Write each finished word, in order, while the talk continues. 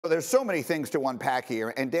There's so many things to unpack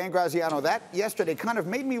here, and Dan Graziano, that yesterday kind of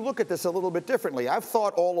made me look at this a little bit differently. I've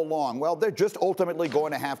thought all along, well, they're just ultimately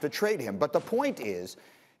going to have to trade him. But the point is,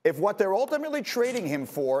 if what they're ultimately trading him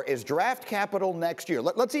for is draft capital next year,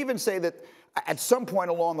 let's even say that at some point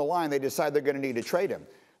along the line they decide they're going to need to trade him.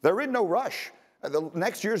 They're in no rush. The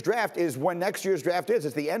next year's draft is when next year's draft is.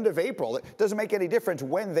 It's the end of April. It doesn't make any difference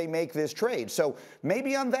when they make this trade. So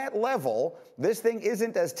maybe on that level, this thing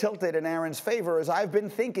isn't as tilted in Aaron's favor as I've been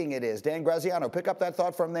thinking it is. Dan Graziano, pick up that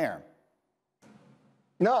thought from there.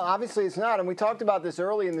 No, obviously it's not. And we talked about this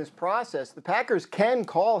early in this process. The Packers can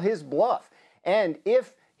call his bluff. And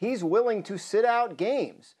if he's willing to sit out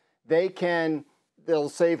games, they'll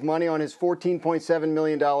save money on his $14.7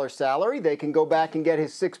 million salary. They can go back and get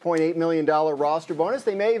his $6.8 million roster bonus.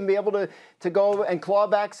 They may even be able to go and claw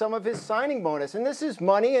back some of his signing bonus. And this is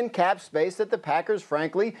money and cap space that the Packers,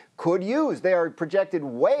 frankly, could use. They are projected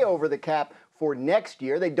way over the cap for next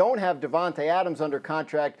year. They don't have Davante Adams under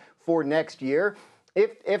contract for next year.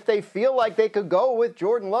 If they feel like they could go with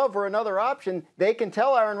Jordan Love or another option, they can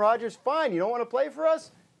tell Aaron Rodgers, fine, you don't want to play for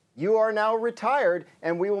us? You are now retired,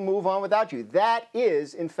 and we will move on without you. That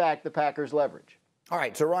is, in fact, the Packers' leverage. All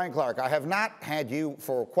right, so Ryan Clark, I have not had you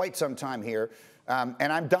for quite some time here, and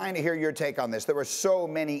I'm dying to hear your take on this. There are so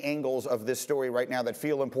many angles of this story right now that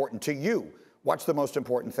feel important to you. What's the most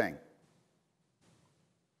important thing?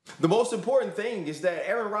 The most important thing is that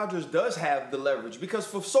Aaron Rodgers does have the leverage, because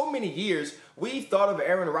for so many years, we've thought of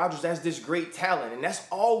Aaron Rodgers as this great talent, and that's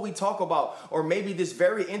all we talk about. Or maybe this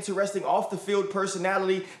very interesting off-the-field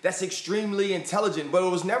personality that's extremely intelligent, but it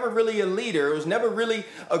was never really a leader. It was never really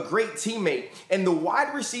a great teammate. And the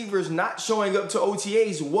wide receivers not showing up to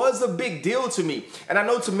OTAs was a big deal to me. And I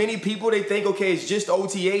know to many people, they think, okay, it's just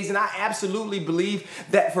OTAs, and I absolutely believe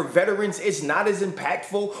that for veterans, it's not as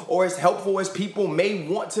impactful or as helpful as people may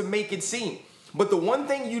want to make it seem. But the one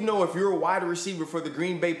thing you know, if you're a wide receiver for the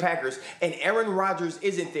Green Bay Packers and Aaron Rodgers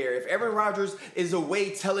isn't there, if Aaron Rodgers is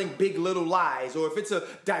away telling big little lies, or if it's a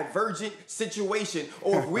divergent situation,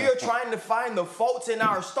 or if we are trying to find the faults in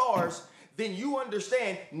our stars, then you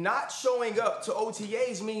understand not showing up to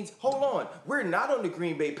OTAs means, hold on, we're not on the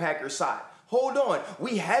Green Bay Packers side. Hold on,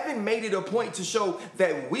 we haven't made it a point to show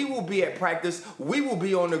that we will be at practice, we will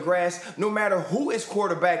be on the grass, no matter who is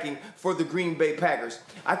quarterbacking for the Green Bay Packers.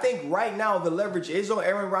 I think right now the leverage is on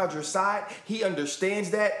Aaron Rodgers' side. He understands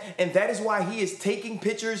that, and that is why he is taking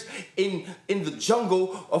pictures in the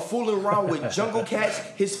jungle of fooling around with Jungle Cats,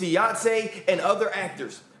 his fiance, and other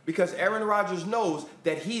actors. Because Aaron Rodgers knows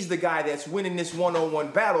that he's the guy that's winning this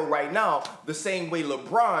one-on-one battle right now, the same way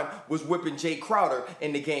LeBron was whipping Jay Crowder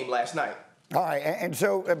in the game last night. All right, and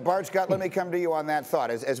so, Bart, Scott, let me come to you on that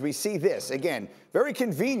thought. As we see this, again, very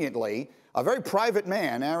conveniently, a very private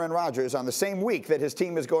man, Aaron Rodgers, on the same week that his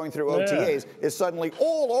team is going through OTAs, is suddenly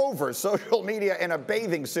all over social media in a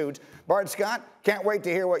bathing suit. Bart, Scott, can't wait to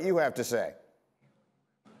hear what you have to say.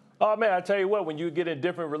 Oh, man, I tell you what, when you get in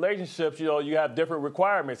different relationships, you know, you have different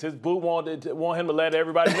requirements. His boo want him to let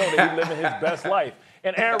everybody know that he's living his best life.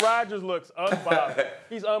 And Aaron Rodgers looks unbothered.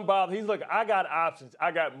 He's unbothered. He's like, I got options.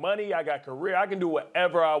 I got money. I got career. I can do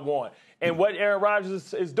whatever I want. And what Aaron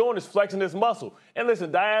Rodgers is doing is flexing his muscle. And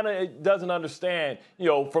listen, Diana doesn't understand, you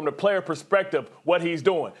know, from the player perspective, what he's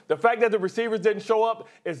doing. The fact that the receivers didn't show up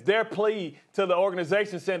is their plea to the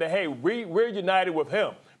organization saying that, hey, we're united with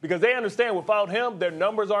him. Because they understand without him, their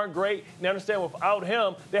numbers aren't great. And they understand without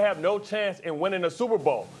him, they have no chance in winning a Super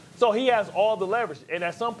Bowl. So he has all the leverage. And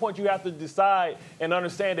at some point, you have to decide and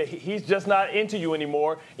understand that he's just not into you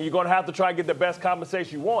anymore. And you're going to have to try to get the best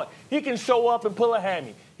compensation you want. He can show up and pull a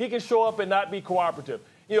hammy. He can show up and not be cooperative.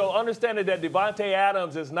 You know, understanding that Davante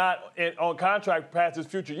Adams is not on contract past his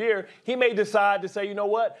future year, he may decide to say, you know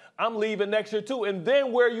what, I'm leaving next year too. And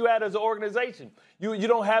then where are you at as an organization? You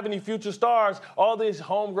don't have any future stars. All this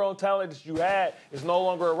homegrown talent that you had is no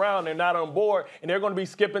longer around. They're not on board, and they're going to be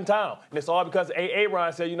skipping town. And it's all because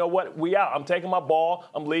Aaron said, you know what, we out. I'm taking my ball,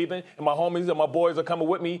 I'm leaving, and my homies and my boys are coming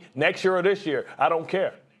with me next year or this year. I don't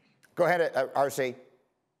care. Go ahead, RC.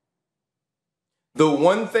 The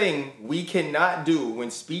one thing we cannot do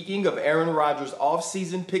when speaking of Aaron Rodgers'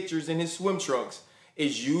 off-season pictures in his swim trunks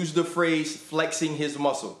is use the phrase flexing his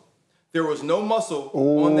muscle. There was no muscle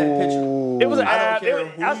on that picture. It was an ab.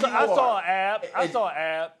 I saw an ab. I saw an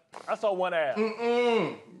ab. I saw one ab.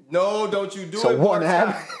 No, don't you do it. One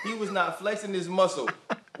ab? He was not flexing his muscle.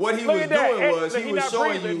 What he was doing was he was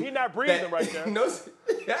showing you. He's not breathing right there. No,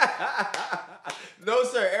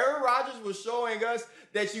 sir. Aaron Rodgers was showing us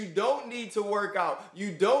that you don't need to work out.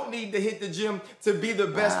 You don't need to hit the gym to be the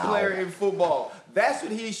best player in football. That's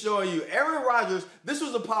what he's showing you. Aaron Rodgers, this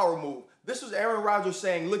was a power move. This was Aaron Rodgers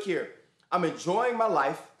saying, look here, I'm enjoying my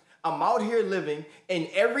life. I'm out here living, and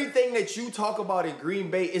everything that you talk about in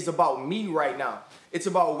Green Bay is about me right now. It's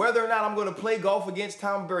about whether or not I'm going to play golf against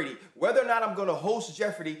Tom Brady, whether or not I'm going to host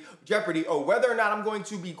Jeopardy, or whether or not I'm going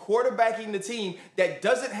to be quarterbacking the team that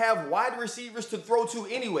doesn't have wide receivers to throw to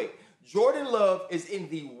anyway. Jordan Love is in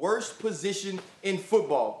the worst position in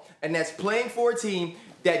football, and that's playing for a team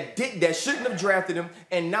that shouldn't have drafted him,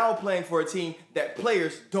 and now playing for a team that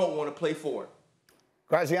players don't want to play for.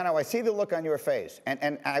 Graziano, I see the look on your face,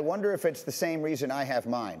 and I wonder if it's the same reason I have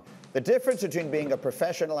mine. The difference between being a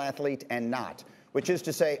professional athlete and not, which is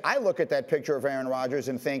to say, I look at that picture of Aaron Rodgers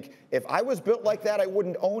and think, if I was built like that, I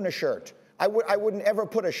wouldn't own a shirt. I wouldn't ever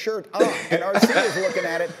put a shirt on. And RC is looking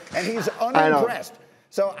at it, and he's unimpressed.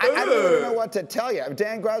 So I don't really know what to tell you.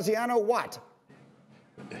 Dan Graziano, what?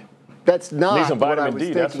 That's not what I was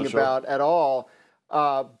D, thinking about at all.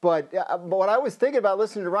 But what I was thinking about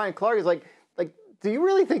listening to Ryan Clark is like, do you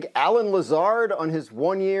really think Alan Lazard on his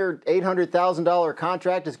 1-year, $800,000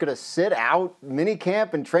 contract is going to sit out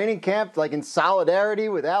minicamp and training camp like in solidarity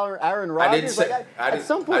with Aaron Rodgers? At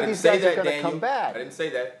some point, these guys are going to come back. I didn't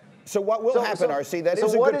say that. So what will happen, RC? That is a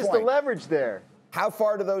good point. So what is the leverage there? How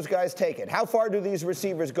far do those guys take it? How far do these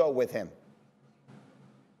receivers go with him?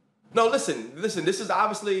 No, listen. This is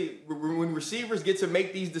obviously when receivers get to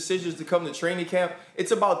make these decisions to come to training camp,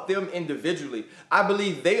 it's about them individually. I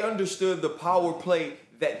believe they understood the power play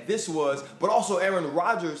that this was, but also Aaron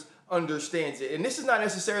Rodgers understands it. And this is not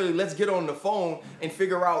necessarily let's get on the phone and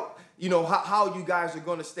figure out, how you guys are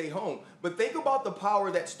going to stay home. But think about the power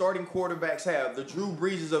that starting quarterbacks have, the Drew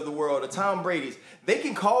Breeses of the world, the Tom Brady's. They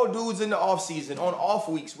can call dudes in the offseason on off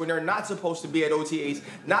weeks when they're not supposed to be at OTAs,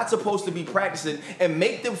 not supposed to be practicing, and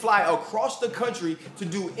make them fly across the country to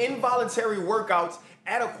do involuntary workouts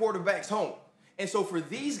at a quarterback's home. And so for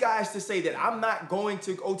these guys to say that I'm not going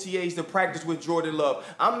to OTAs to practice with Jordan Love,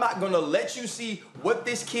 I'm not going to let you see what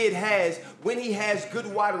this kid has when he has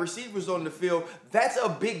good wide receivers on the field, that's a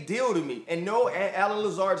big deal to me. And no, Alan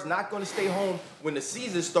Lazard's not going to stay home when the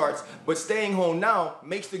season starts, but staying home now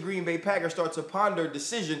makes the Green Bay Packers start to ponder a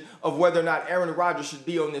decision of whether or not Aaron Rodgers should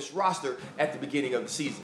be on this roster at the beginning of the season.